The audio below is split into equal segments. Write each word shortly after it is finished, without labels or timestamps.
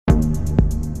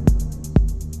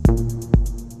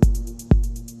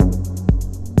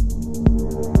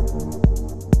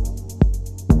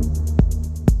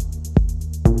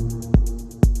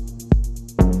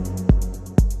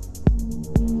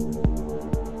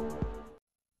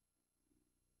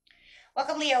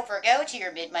Welcome, Leo Virgo, to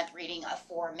your mid-month reading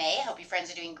for May. Hope you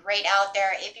friends are doing great out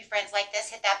there. If you friends like this,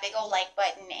 hit that big old like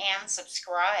button and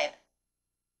subscribe.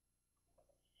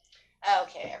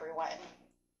 Okay, everyone.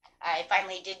 I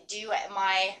finally did do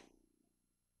my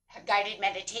guided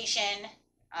meditation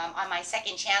on my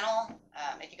second channel.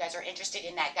 If you guys are interested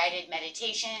in that guided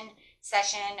meditation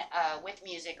session with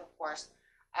music, of course,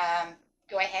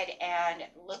 go ahead and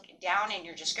look down in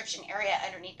your description area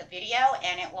underneath the video,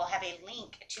 and it will have a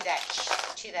link to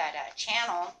that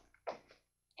channel,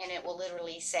 and it will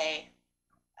literally say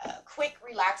quick,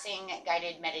 relaxing,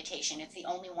 guided meditation. It's the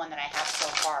only one that I have so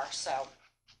far, so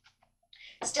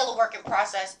still a work in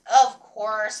process, of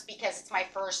course, because it's my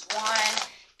first one.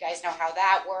 You guys know how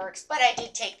that works, but I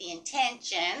did take the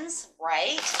intentions,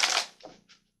 right,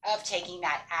 of taking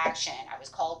that action. I was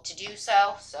called to do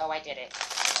so, so I did it.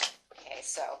 Okay,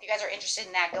 so if you guys are interested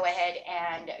in that, go ahead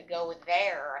and go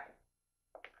there.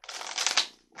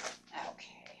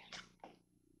 Okay.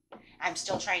 I'm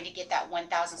still trying to get that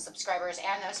 1,000 subscribers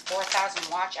and those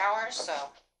 4,000 watch hours, so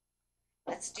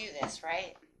let's do this,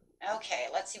 right? Okay,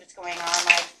 let's see what's going on,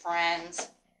 my friends.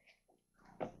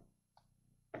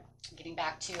 Getting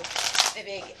back to the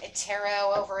big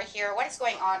tarot over here. What is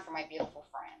going on for my beautiful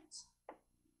friends?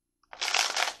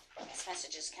 This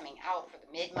message is coming out for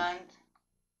the mid-month.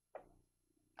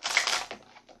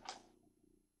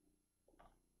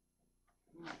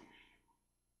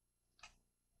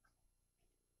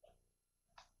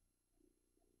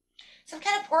 Some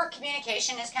kind of poor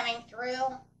communication is coming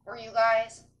through for you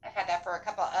guys. I've had that for a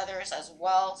couple others as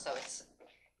well, so it's,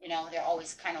 you know, they're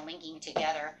always kind of linking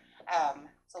together.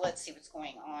 So let's see what's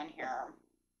going on here.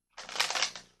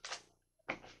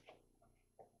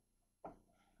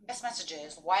 This message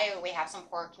is, why do we have some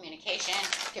poor communication?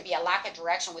 It could be a lack of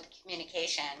direction with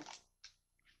communication.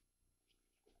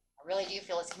 I really do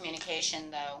feel it's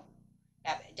communication, though.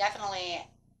 Definitely,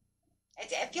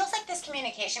 it feels like this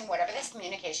communication, whatever this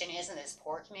communication is, and this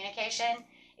poor communication,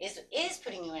 is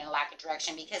putting you in a lack of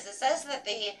direction, because it says that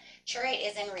the Chariot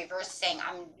is in reverse, saying,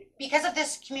 because of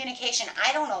this communication,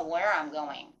 I don't know where I'm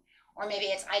going. Or maybe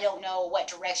it's, I don't know what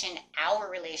direction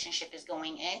our relationship is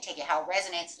going in. Take it how it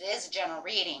resonates. It is a general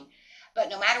reading. But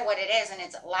no matter what it is, and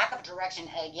it's lack of direction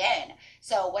again.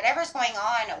 So whatever's going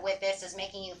on with this is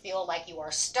making you feel like you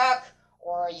are stuck,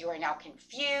 or you are now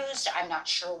confused. I'm not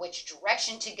sure which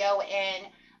direction to go in.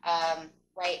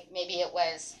 Right? Maybe it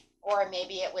was, or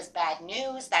maybe it was bad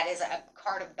news. That is a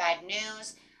card of bad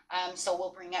news. So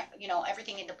we'll bring up, you know,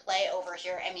 everything into play over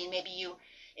here. I mean, maybe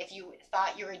if you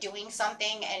thought you were doing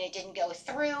something and it didn't go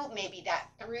through, maybe that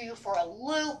threw you for a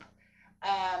loop,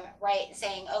 right?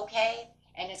 Saying, okay,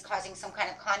 and it's causing some kind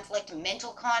of conflict,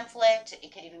 mental conflict.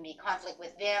 It could even be conflict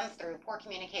with them through poor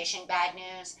communication, bad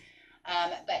news.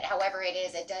 But however it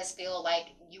is, it does feel like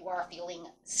you are feeling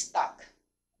stuck.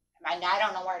 And I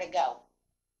don't know where to go.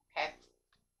 Okay.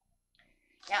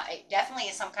 Yeah, it definitely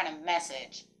is some kind of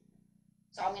message.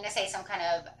 So I'm going to say some kind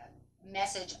of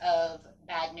message of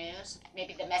bad news.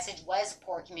 Maybe the message was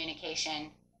poor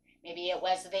communication. Maybe it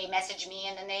was they messaged me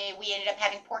and then we ended up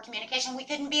having poor communication. We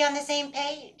couldn't be on the same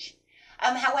page.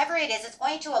 However it is, it's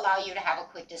going to allow you to have a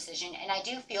quick decision, and I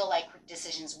do feel like quick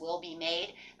decisions will be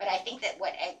made, but I think that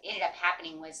what ended up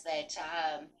happening was that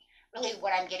really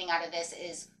what I'm getting out of this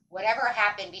is whatever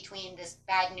happened between this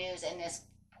bad news and this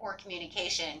poor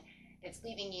communication that's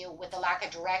leaving you with a lack of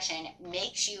direction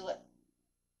makes you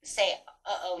say,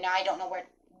 uh-oh, now I don't know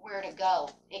where to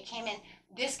go.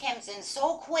 This comes in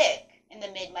so quick in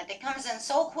the mid-month. It comes in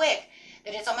so quick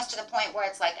that it's almost to the point where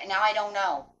it's like, now I don't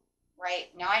know. Right?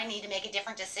 Now I need to make a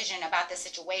different decision about the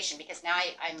situation, because now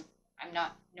I'm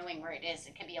not knowing where it is.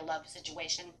 It could be a love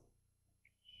situation.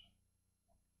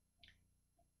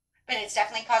 But it's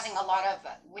definitely causing a lot of,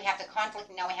 we have the conflict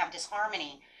and now we have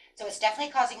disharmony. So it's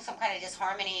definitely causing some kind of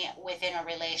disharmony within a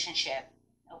relationship.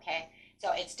 Okay?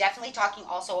 So it's definitely talking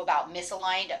also about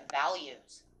misaligned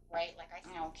values. Right?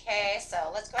 Okay, so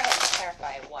let's go ahead and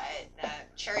clarify what the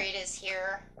Chariot is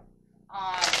here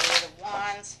on the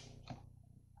Wands.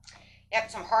 Yep,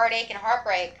 some heartache and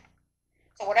heartbreak.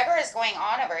 So whatever is going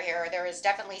on over here, there is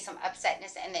definitely some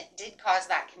upsetness, and it did cause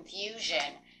that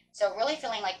confusion. So really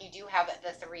feeling like you do have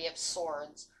the Three of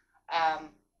Swords.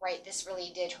 Right, this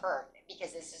really did hurt,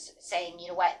 because this is saying, you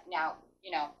know what, now,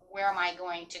 you know, where am I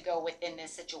going to go within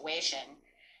this situation?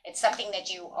 It's something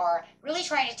that you are really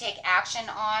trying to take action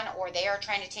on, or they are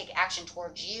trying to take action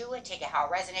towards you. Take it how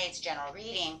it resonates, general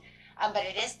reading. But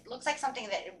looks like something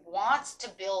that it wants to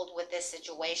build with this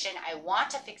situation. I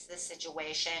want to fix this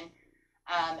situation.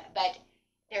 But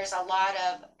there's a lot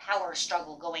of power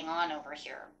struggle going on over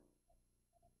here.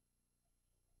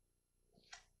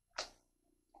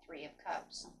 Three of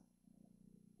Cups.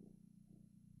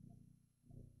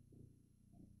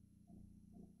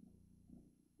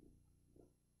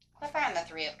 Clarify on the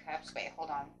Three of Cups. Wait,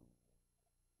 hold on.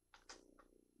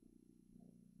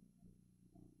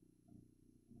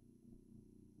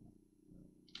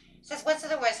 It says, once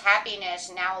there was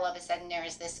happiness, now all of a sudden there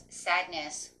is this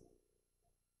sadness.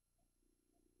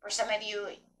 For some of you,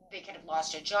 they could have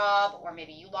lost a job, or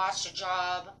maybe you lost a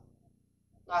job,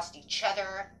 lost each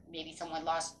other. Maybe someone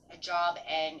lost a job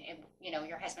and,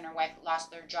 your husband or wife lost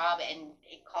their job and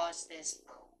it caused this,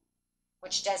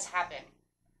 which does happen,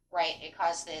 right? It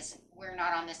caused this, we're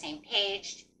not on the same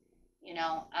page,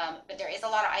 but there is a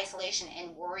lot of isolation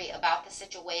and worry about the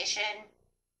situation.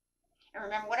 And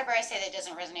remember, whatever I say that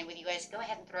doesn't resonate with you guys, go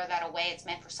ahead and throw that away. It's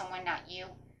meant for someone, not you,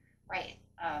 right?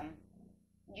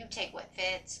 You take what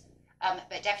fits.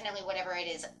 But definitely whatever it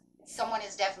is, someone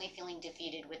is definitely feeling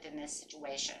defeated within this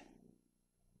situation,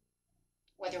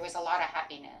 where there was a lot of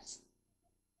happiness.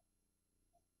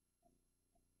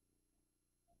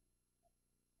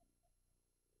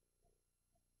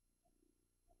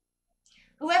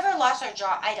 Whoever lost their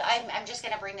job, I'm just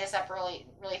going to bring this up really,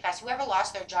 really fast. Whoever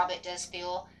lost their job, it does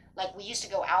feel like we used to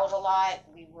go out a lot.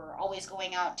 We were always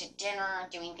going out to dinner,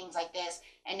 doing things like this.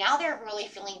 And now they're really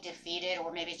feeling defeated,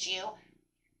 or maybe it's you,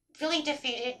 feeling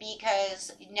defeated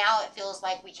because now it feels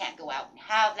like we can't go out and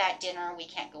have that dinner. We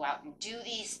can't go out and do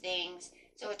these things.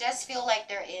 So it does feel like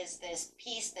there is this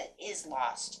piece that is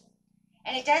lost.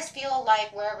 And it does feel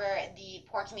like wherever the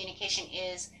poor communication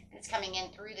is that's coming in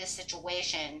through this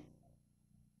situation,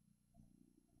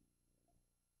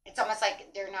 it's almost like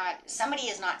somebody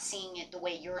is not seeing it the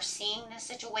way you're seeing the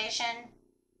situation,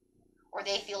 or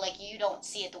they feel like you don't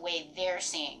see it the way they're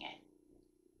seeing it.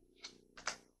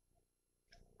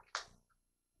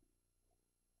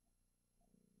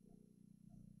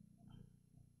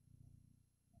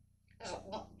 There's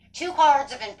two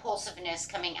cards of impulsiveness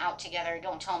coming out together.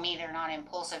 Don't tell me they're not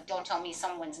impulsive. Don't tell me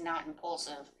someone's not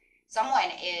impulsive.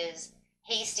 Someone is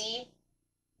hasty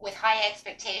with high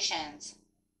expectations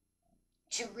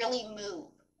to really move,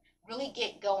 really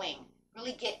get going,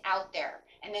 really get out there.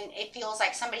 And then it feels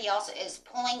like somebody else is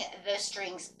pulling the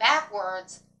strings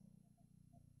backwards,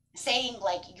 saying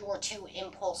like you're too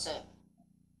impulsive,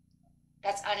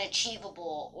 that's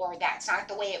unachievable, or that's not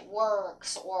the way it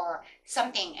works, or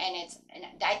something. And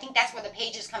I think that's where the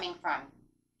page is coming from.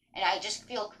 And I just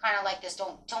feel kind of like this,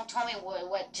 don't tell me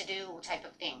what to do type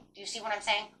of thing. Do you see what I'm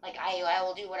saying? Like I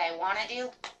will do what I want to do.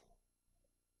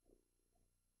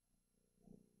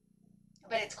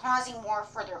 But it's causing more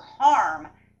further harm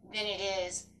than it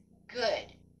is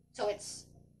good. So it's,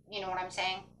 you know what I'm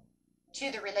saying,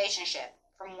 to the relationship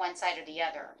from one side or the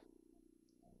other.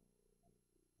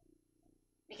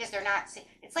 Because they're not,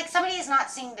 it's like somebody is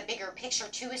not seeing the bigger picture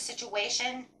to a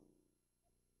situation.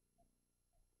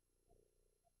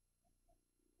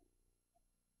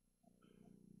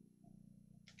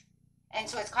 And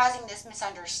so it's causing this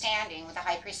misunderstanding with the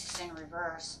High Priestess in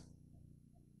reverse.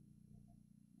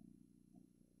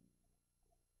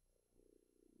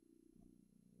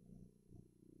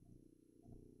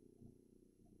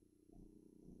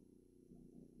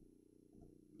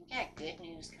 Yeah, good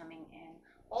news coming in.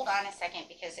 Hold on a second,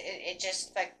 because it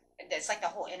just, like, it's like the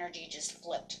whole energy just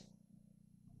flipped.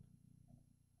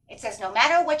 It says, no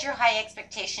matter what your high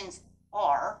expectations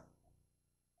are,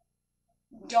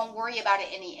 don't worry about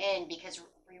it in the end, because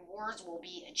rewards will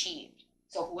be achieved.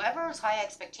 So whoever's high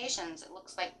expectations, it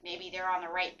looks like maybe they're on the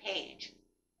right page.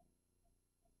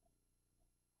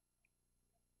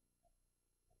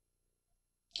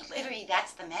 Literally,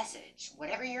 that's the message.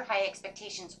 Whatever your high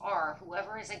expectations are,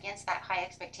 whoever is against that high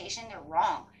expectation, they're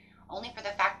wrong. Only for the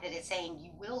fact that it's saying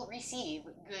you will receive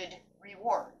good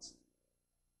rewards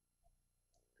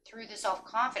through the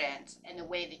self-confidence and the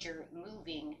way that you're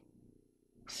moving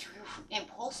through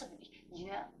impulsivity,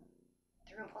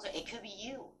 through impulsive. It could be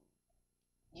you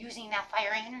using that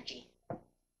fire energy.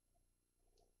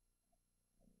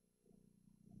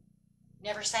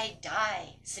 Never say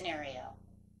die scenario.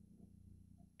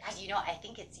 God, I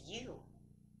think it's you.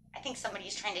 I think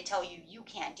somebody's trying to tell you you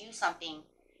can't do something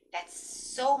that's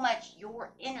so much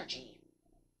your energy.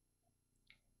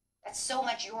 That's so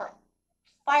much your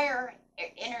fire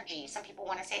energy. Some people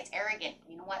want to say it's arrogant.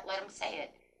 You know what? Let them say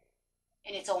it.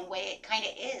 In its own way, it kind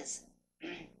of is.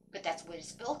 But that's what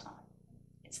it's built on.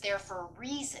 It's there for a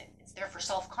reason. It's there for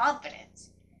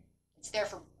self-confidence. It's there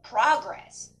for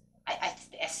progress. I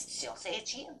still say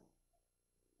it's you.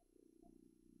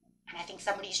 And I think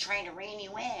somebody's trying to rein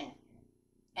you in.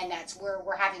 And that's where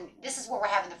this is where we're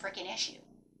having the freaking issue.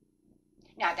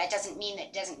 Now, that doesn't mean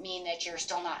that you're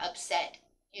still not upset,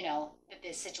 that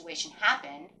this situation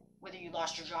happened, whether you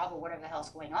lost your job or whatever the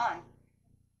hell's going on.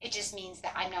 It just means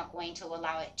that I'm not going to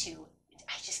allow it to,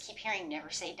 I just keep hearing never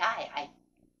say die.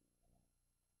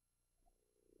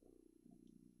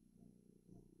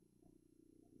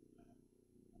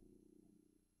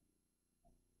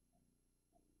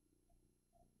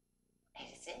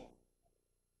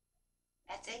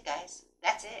 That's it, guys.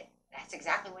 That's it. That's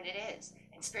exactly what it is.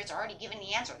 And Spirit's already given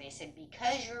the answer. They said,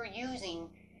 because you're using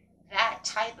that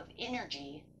type of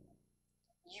energy,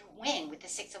 you win with the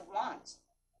Six of Wands.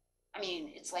 I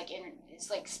mean, it's like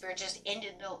Spirit just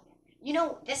ended the, you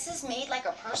know, this is made like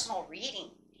a personal reading.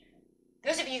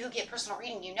 Those of you who get personal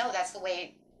reading, you know that's the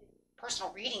way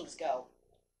personal readings go.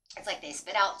 It's like they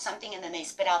spit out something and then they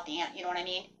spit out the answer. You know what I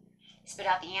mean? Spit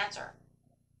out the answer.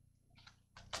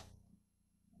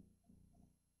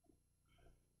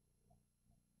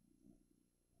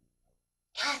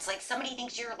 Yeah, it's like somebody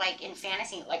thinks you're like in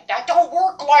fantasy, like that don't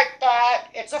work like that.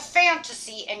 It's a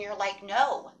fantasy. And you're like,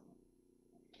 no.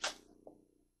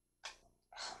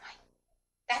 Oh my,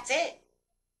 that's it.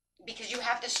 Because you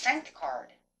have the Strength card.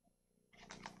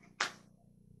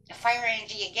 The fire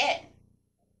energy again.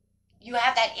 You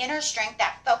have that inner strength,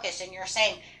 that focus, and you're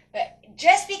saying, but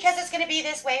just because it's going to be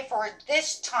this way for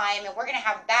this time, and we're going to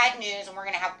have bad news, and we're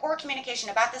going to have poor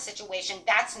communication about the situation,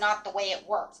 that's not the way it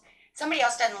works. Somebody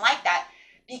else doesn't like that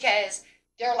because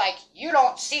they're like, you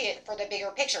don't see it for the bigger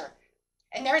picture.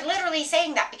 And they're literally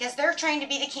saying that because they're trying to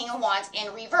be the King of Wands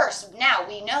in reverse. Now,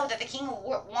 we know that the King of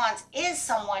Wands is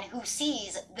someone who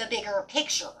sees the bigger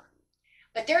picture.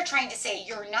 But they're trying to say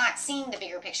you're not seeing the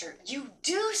bigger picture. You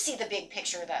do see the big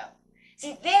picture, though.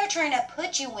 See, they're trying to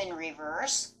put you in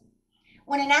reverse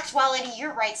when in actuality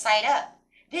you're right side up.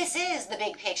 This is the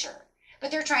big picture.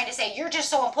 But they're trying to say you're just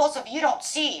so impulsive you don't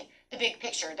see the big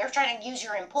picture. They're trying to use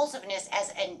your impulsiveness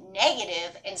as a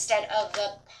negative instead of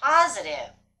the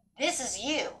positive. This is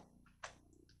you.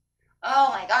 Oh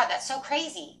my God, that's so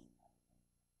crazy.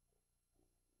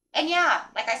 And yeah,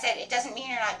 like I said, it doesn't mean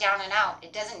you're not down and out.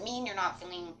 It doesn't mean you're not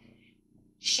feeling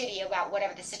shitty about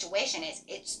whatever the situation is.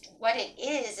 It's what it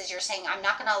is you're saying, I'm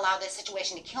not going to allow this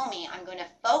situation to kill me. I'm going to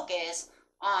focus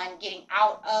on getting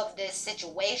out of this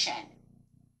situation.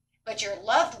 But your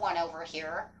loved one over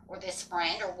here, or this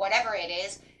friend, or whatever it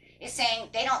is saying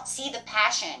they don't see the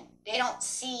passion. They don't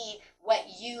see what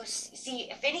you see.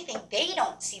 If anything, they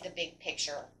don't see the big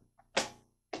picture.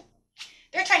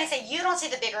 They're trying to say you don't see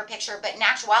the bigger picture, but in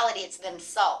actuality, it's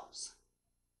themselves.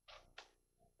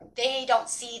 They don't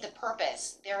see the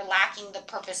purpose. They're lacking the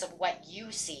purpose of what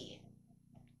you see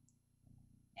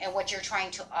and what you're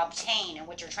trying to obtain and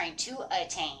what you're trying to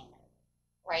attain,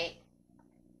 right?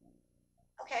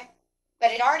 Okay.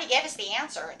 But it already gave us the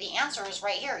answer. The answer is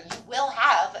right here. You will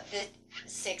have the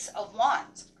Six of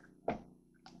Wands.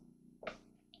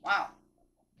 Wow.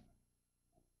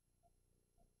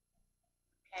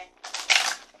 Okay.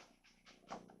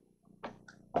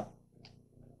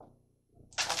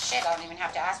 Oh shit, I don't even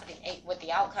have to ask what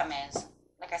the outcome is.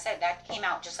 Like I said, that came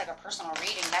out just like a personal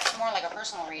reading. That's more like a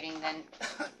personal reading than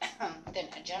than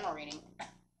a general reading.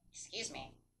 Excuse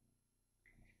me.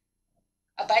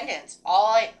 Abundance.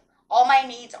 All my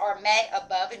needs are met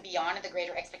above and beyond the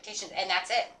greater expectations. And that's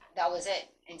it. That was it.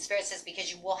 And Spirit says,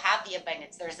 because you will have the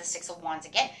abundance. There's the Six of Wands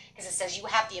again, because it says you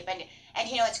have the abundance. And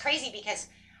you know, it's crazy because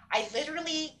I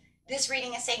literally, this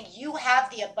reading is saying you have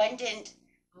the abundant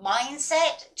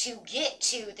mindset to get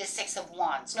to the Six of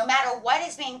Wands. No matter what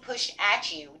is being pushed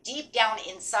at you, deep down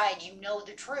inside, you know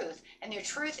the truth. And the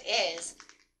truth is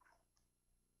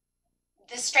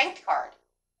the Strength card.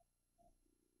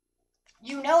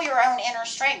 You know your own inner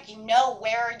strength. You know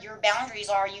where your boundaries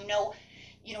are. You know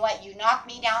what? You knock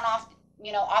me down off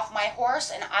my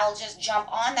horse, and I'll just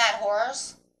jump on that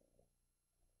horse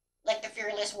like the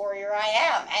fearless warrior I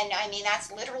am. And I mean,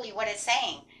 that's literally what it's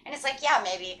saying. And it's like, yeah,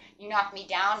 maybe you knocked me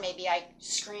down. Maybe I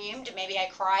screamed. Maybe I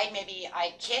cried. Maybe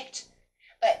I kicked.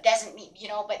 But doesn't mean,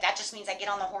 but that just means I get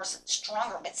on the horse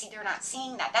stronger. But see, they're not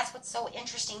seeing that. That's what's so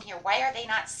interesting here. Why are they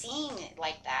not seeing it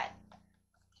like that?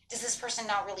 Does this person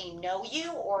not really know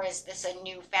you, or is this a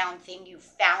newfound thing you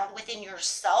found within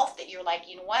yourself that you're like,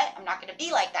 you know what, I'm not going to be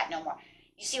like that no more?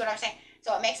 You see what I'm saying?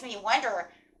 So it makes me wonder,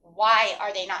 why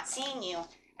are they not seeing you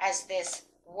as this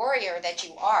warrior that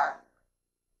you are?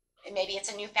 And maybe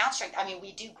it's a newfound strength. I mean,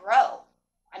 we do grow.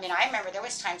 I mean, I remember there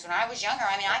was times when I was younger,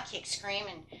 I mean, I kick, scream,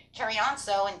 and carry on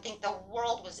and think the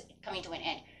world was coming to an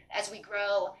end. As we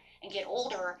grow and get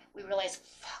older, we realize,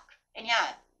 fuck. And yeah,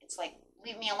 it's like,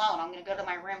 leave me alone. I'm going to go to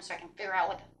my room so I can figure out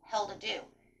what the hell to do,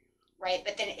 right?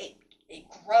 But then it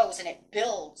grows and it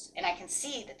builds, and I can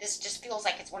see that this just feels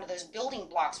like it's one of those building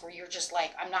blocks where you're just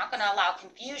like, I'm not going to allow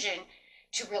confusion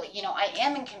to really, I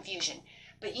am in confusion.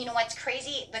 But you know what's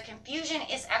crazy? The confusion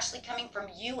is actually coming from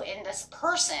you and this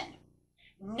person,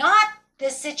 not the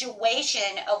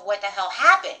situation of what the hell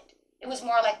happened. It was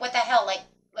more like, what the hell? Like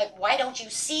why don't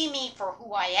you see me for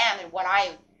who I am and what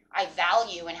I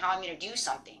value and how I'm going to do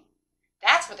something?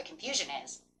 That's where the confusion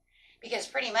is. Because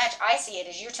pretty much I see it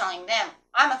as you telling them,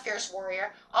 I'm a fierce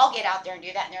warrior. I'll get out there and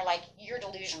do that. And they're like, you're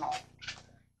delusional.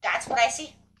 That's what I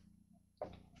see.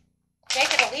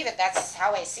 Take it or leave it. That's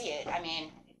how I see it. I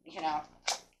mean, you know,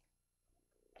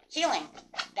 healing.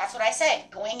 That's what I said.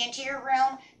 Going into your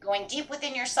room, going deep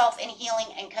within yourself and healing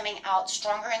and coming out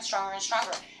stronger and stronger and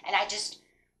stronger. And I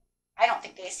don't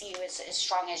think they see you as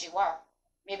strong as you are.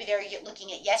 Maybe they're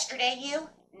looking at yesterday you,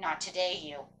 not today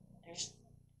you. There's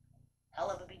a hell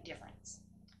of a big difference.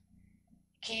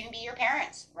 Could even be your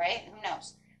parents, right? Who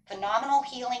knows? Phenomenal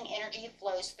healing energy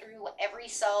flows through every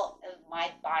cell of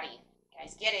my body.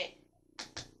 Guys, get it?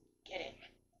 Get it?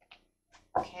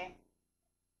 Okay.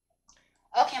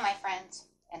 Okay, my friends.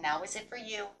 And that was it for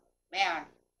you. Man,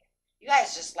 you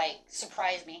guys just like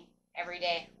surprise me every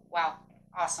day. Wow.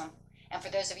 Awesome. And for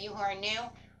those of you who are new,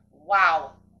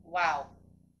 wow. Wow.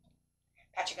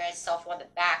 Pat your guys' self on the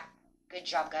back. Good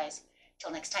job, guys.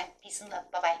 Till next time. Peace and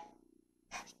love. Bye-bye.